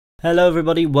Hello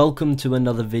everybody, welcome to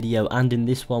another video, and in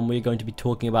this one we're going to be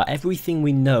talking about everything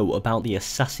we know about the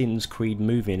Assassin's Creed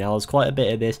movie. Now there's quite a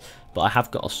bit of this, but I have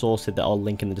got a source that I'll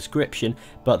link in the description.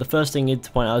 But the first thing I need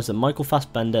to point out is that Michael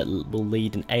Fassbender will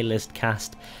lead an A-list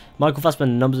cast. Michael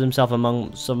Fassbender numbers himself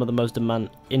among some of the most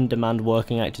in-demand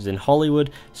working actors in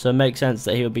Hollywood, so it makes sense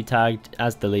that he would be tagged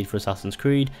as the lead for Assassin's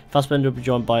Creed. Fassbender will be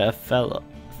joined by a fellow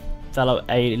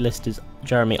A-listers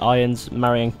Jeremy Irons,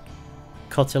 Marion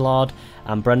Cotillard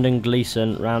and Brendan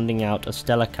Gleeson, rounding out a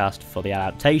stellar cast for the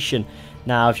adaptation.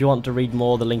 Now if you want to read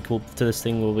more, the link to this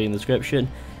thing will be in the description.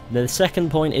 The second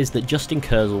point is that Justin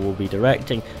Kurzel will be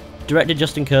directing. Director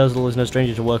Justin Kurzel is no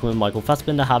stranger to working with Michael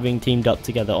Fassbender, having teamed up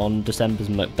together on December's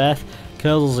Macbeth.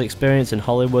 Kurzel's experience in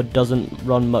Hollywood doesn't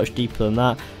run much deeper than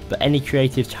that, but any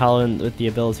creative talent with the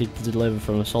ability to deliver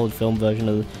from a solid film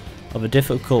version of a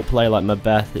difficult play like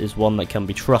Macbeth is one that can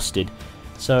be trusted.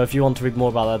 So if you want to read more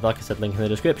about that, like I said, link in the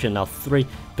description. Now 3,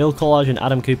 Bill Collage and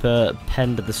Adam Cooper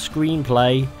penned the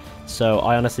screenplay, so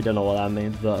I honestly don't know what that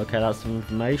means, but okay, that's some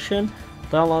information.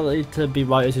 They're likely to be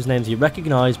writers whose names you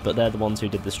recognise, but they're the ones who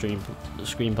did the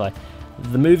screenplay.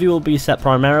 The movie will be set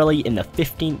primarily in the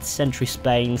 15th century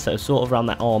Spain, so sort of around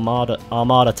that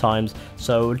Armada times,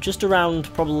 so just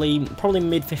around probably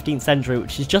mid 15th century,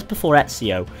 which is just before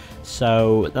Ezio.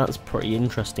 So that's pretty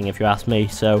interesting if you ask me.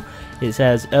 So it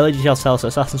says early details tell us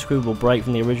Assassin's Creed will break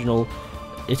from the original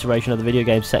iteration of the video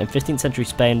game set in 15th century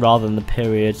Spain rather than the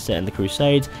period set in the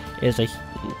Crusades. It is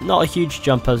not a huge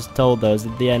jump as told, though, as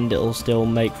at the end it'll still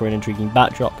make for an intriguing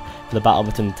backdrop for the battle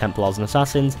between the Templars and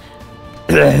Assassins.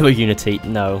 With Unity,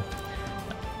 no.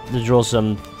 There draws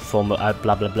some form of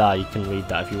blah blah blah, you can read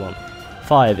that if you want.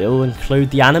 5, it will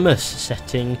include the Animus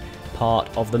setting part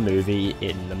of the movie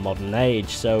in the modern age.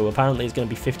 So apparently it's going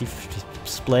to be 50-50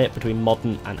 split between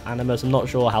modern and Animus. I'm not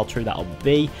sure how true that will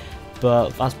be,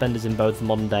 but Fassbender's in both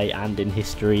modern day and in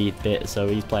history bit, so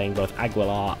he's playing both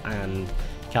Aguilar and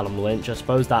Callum Lynch. I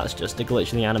suppose that's just a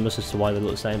glitch in the Animus as to why they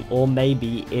look the same, or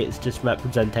maybe it's just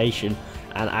representation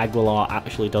and Aguilar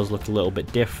actually does look a little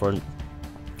bit different,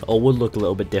 or would look a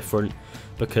little bit different,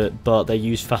 but they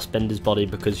use Fassbender's body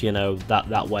because, you know,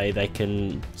 that way they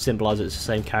can symbolise it's the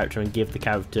same character and give the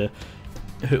character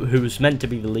who's meant to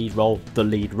be the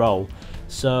lead role.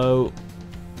 So,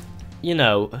 you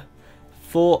know,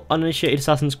 for uninitiated,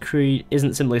 Assassin's Creed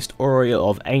isn't simply a story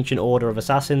of ancient order of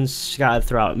assassins scattered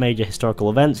throughout major historical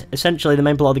events. Essentially, the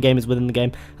main plot of the game is within the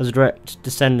game, as a direct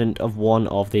descendant of one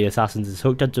of the assassins is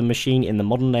hooked up to a machine in the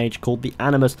modern age called the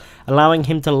Animus, allowing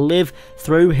him to live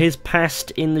through his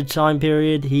past in the time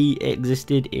period he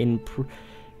existed in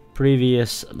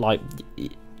previous, like,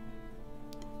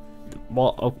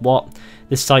 what?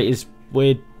 This site is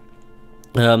weird.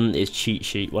 It's cheat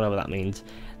sheet, whatever that means.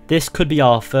 This could be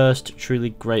our first truly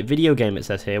great video game, it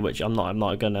says here, which I'm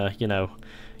not gonna, you know,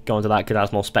 go into that because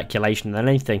that's more speculation than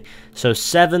anything. So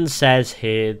 7 says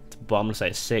here, but I'm gonna say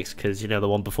it's 6 because, you know, the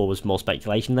one before was more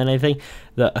speculation than anything,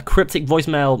 that a cryptic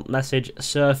voicemail message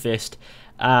surfaced,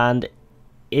 and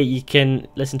you can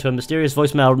listen to a mysterious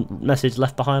voicemail message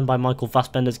left behind by Michael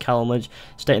Fassbender's Callum Lynch,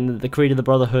 stating that the creed of the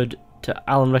Brotherhood to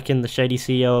Alan Rickon, the shady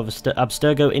CEO of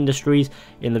Abstergo Industries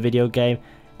in the video game.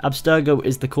 Abstergo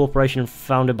is the corporation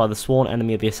founded by the sworn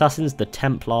enemy of the Assassins, the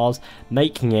Templars,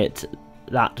 making it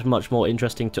that much more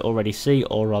interesting to already see,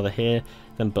 or rather hear,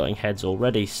 than butting heads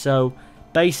already. So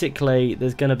basically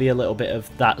there's going to be a little bit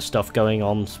of that stuff going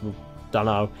on. So, don't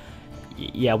know.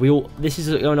 Yeah, this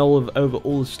is going over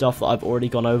all the stuff that I've already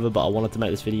gone over, but I wanted to make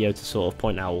this video to sort of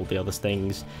point out all the other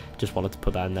things. Just wanted to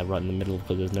put that in there right in the middle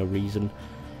because there's no reason.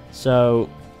 So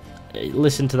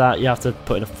listen to that. You have to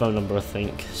put in a phone number, I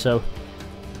think. So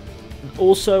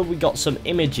also, we got some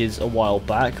images a while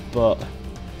back, but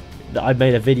I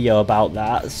made a video about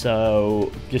that,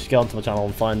 so just go onto my channel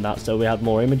and find that. So we had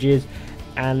more images,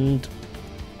 and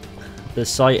the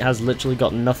site has literally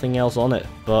got nothing else on it.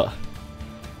 But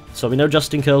so we know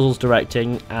Justin Kurzel's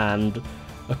directing, and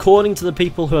according to the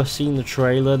people who have seen the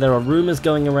trailer, there are rumours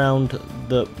going around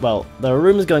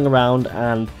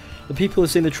and the people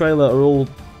who've seen the trailer are all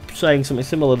saying something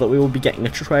similar, that we will be getting a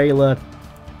trailer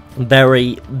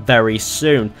very, very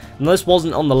soon. And this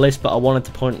wasn't on the list, but I wanted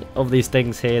to point of these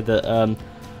things here that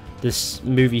this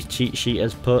movie cheat sheet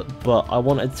has put, but I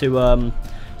wanted to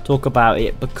talk about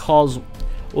it because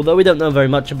although we don't know very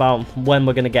much about when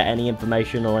we're going to get any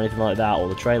information or anything like that, or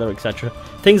the trailer, etc.,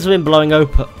 things have been blowing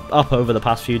up over the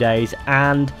past few days,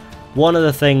 and one of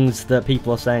the things that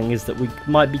people are saying is that we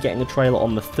might be getting a trailer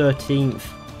on the 13th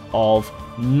of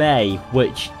May,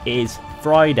 which is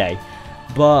Friday.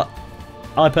 But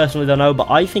I personally don't know, but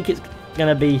I think it's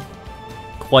going to be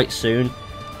quite soon,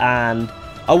 and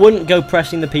I wouldn't go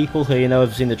pressing the people who, you know,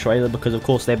 have seen the trailer, because of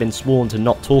course they've been sworn to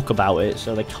not talk about it,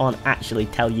 so they can't actually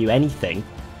tell you anything.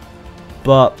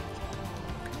 But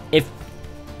if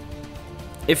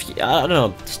I don't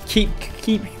know, just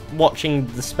keep watching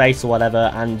the space or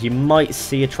whatever, and you might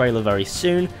see a trailer very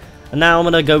soon. And now I'm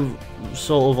gonna go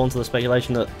sort of onto the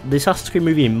speculation that the Assassin's Creed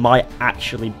movie might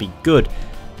actually be good.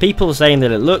 People are saying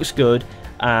that it looks good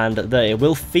and that it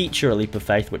will feature a leap of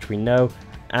faith, which we know,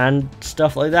 and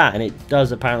stuff like that, and it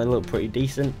does apparently look pretty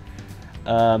decent,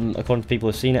 according to people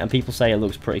who've seen it, and people say it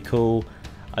looks pretty cool,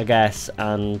 I guess.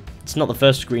 And it's not the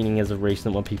first screening as of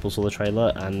recent when people saw the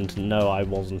trailer, and no, I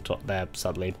wasn't up there,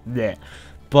 sadly. Blech.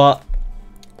 But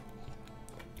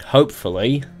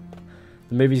hopefully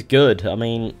the movie's good. I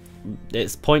mean,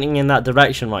 it's pointing in that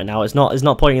direction right now. It's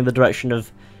not pointing in the direction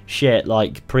of shit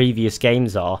like previous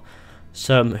games are,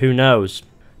 so who knows.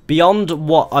 Beyond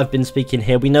what I've been speaking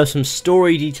here, we know some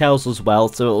story details as well.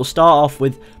 So it will start off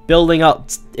with building up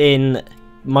in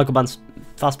Michael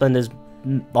Fassbender's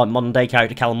like modern day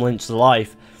character Callum Lynch's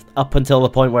life, up until the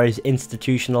point where he's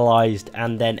institutionalized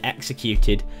and then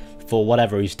executed for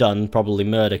whatever he's done, probably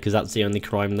murder, because that's the only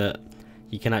crime that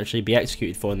you can actually be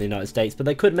executed for in the United States. But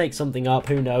they could make something up,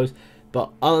 who knows, but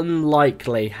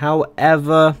unlikely.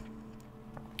 However,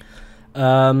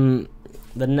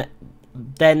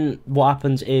 then what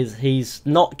happens is he's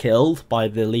not killed by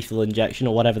the lethal injection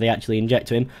or whatever they actually inject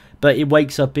to him, but he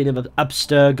wakes up in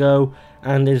Abstergo,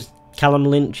 and Callum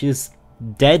Lynch is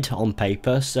dead on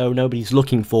paper, so nobody's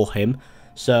looking for him.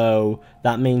 So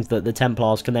that means that the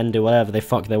Templars can then do whatever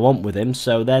they want with him.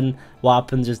 So then what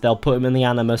happens is they'll put him in the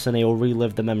Animus and he'll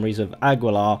relive the memories of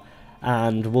Aguilar,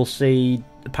 and we'll see,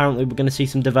 apparently we're going to see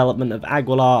some development of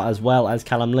Aguilar as well as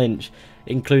Callum Lynch,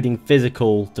 including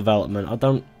physical development.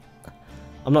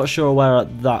 I'm not sure where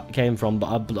that came from,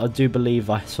 but I do believe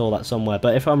I saw that somewhere.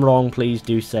 But if I'm wrong, please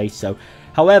do say so.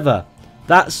 However,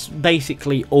 that's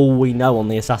basically all we know on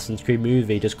the Assassin's Creed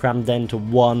movie, just crammed into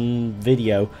one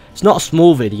video. It's not a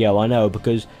small video, I know,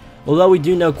 because although we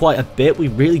do know quite a bit, we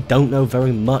really don't know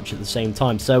very much at the same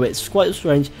time. So it's quite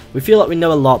strange. We feel like we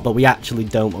know a lot, but we actually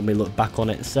don't when we look back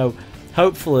on it. So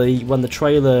hopefully when the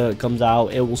trailer comes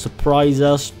out, it will surprise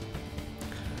us.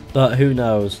 But who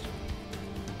knows?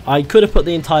 I could have put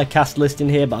the entire cast list in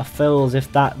here, but I feel as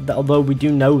if that although we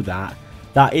do know that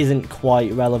isn't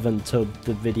quite relevant to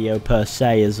the video per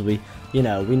se, as we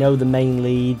know the main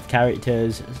lead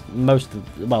characters,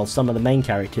 some of the main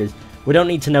characters. We don't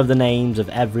need to know the names of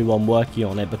everyone working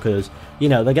on it, because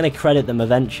they're going to credit them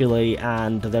eventually,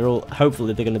 and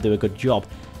hopefully they're going to do a good job.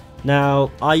 Now,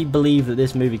 I believe that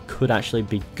this movie could actually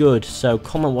be good, so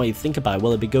comment what you think about it.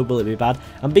 Will it be good? Will it be bad?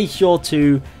 And be sure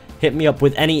to hit me up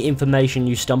with any information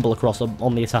you stumble across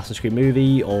on the Assassin's Creed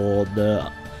movie or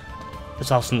the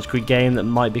Assassin's Creed game that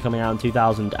might be coming out in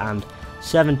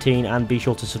 2017, and be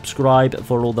sure to subscribe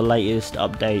for all the latest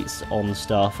updates on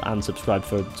stuff, and subscribe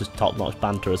for just top-notch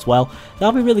banter as well.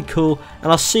 That'll be really cool,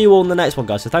 and I'll see you all in the next one,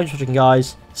 guys. So thanks for watching,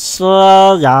 guys. See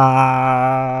ya.